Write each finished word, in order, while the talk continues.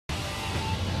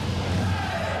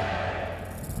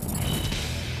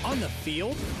On the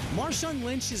field, Marshawn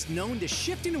Lynch is known to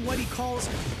shift into what he calls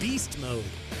beast mode.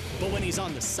 But when he's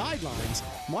on the sidelines,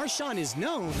 Marshawn is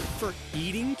known for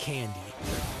eating candy.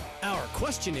 Our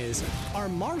question is, are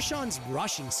Marshawn's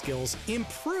rushing skills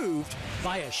improved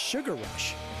by a sugar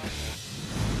rush?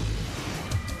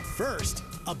 First,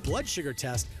 a blood sugar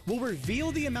test will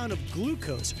reveal the amount of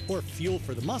glucose, or fuel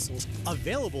for the muscles,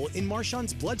 available in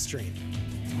Marshawn's bloodstream.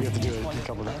 We have to do a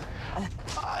couple of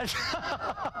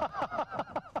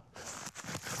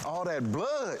all that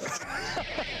blood.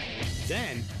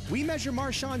 Then, we measure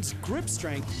Marshawn's grip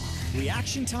strength,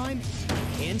 reaction time,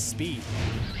 and speed.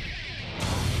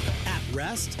 At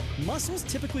rest, muscles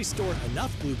typically store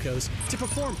enough glucose to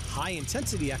perform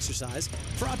high-intensity exercise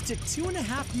for up to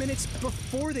 2.5 minutes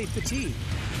before they fatigue.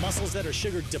 Muscles that are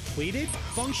sugar depleted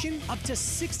function up to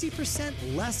 60%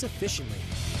 less efficiently.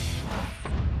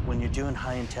 When you're doing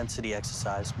high-intensity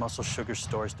exercise, muscle sugar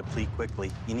stores deplete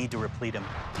quickly. You need to replete them,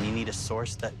 and you need a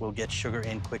source that will get sugar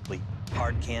in quickly.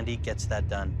 Hard candy gets that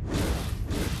done.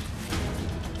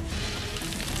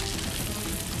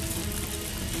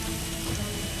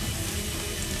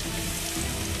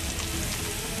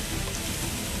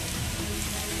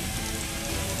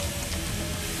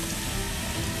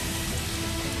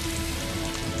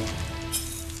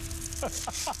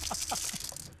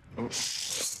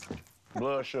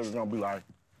 Blood sugar gonna be like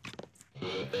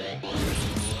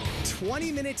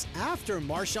 20 minutes after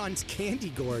Marshawn's candy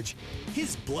gorge,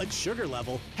 his blood sugar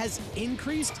level has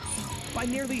increased by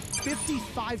nearly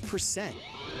 55%.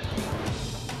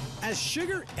 As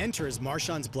sugar enters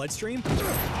Marshawn's bloodstream,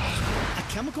 a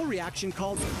chemical reaction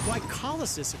called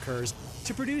glycolysis occurs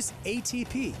to produce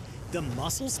ATP, the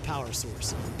muscle's power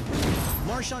source.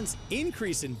 Marshawn's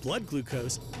increase in blood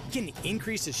glucose can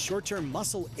increase his short-term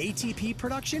muscle ATP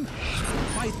production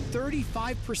by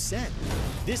 35%.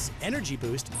 This energy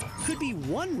boost could be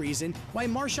one reason why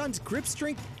Marshawn's grip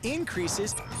strength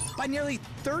increases by nearly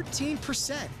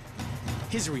 13%.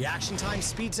 His reaction time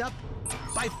speeds up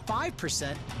by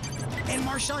 5%, and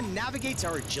Marshawn navigates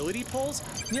our agility poles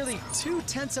nearly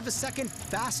 0.2 of a second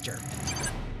faster.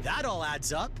 That all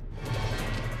adds up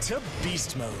to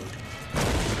beast mode.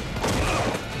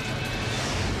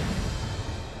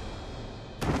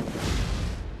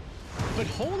 But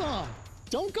hold on,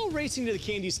 don't go racing to the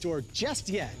candy store just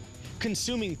yet.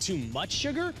 Consuming too much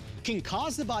sugar can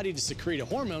cause the body to secrete a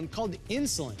hormone called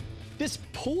insulin. This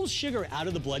pulls sugar out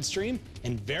of the bloodstream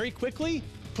and very quickly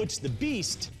puts the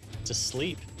beast to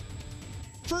sleep.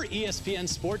 For ESPN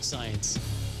Sport Science,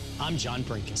 I'm John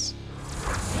Brinkus.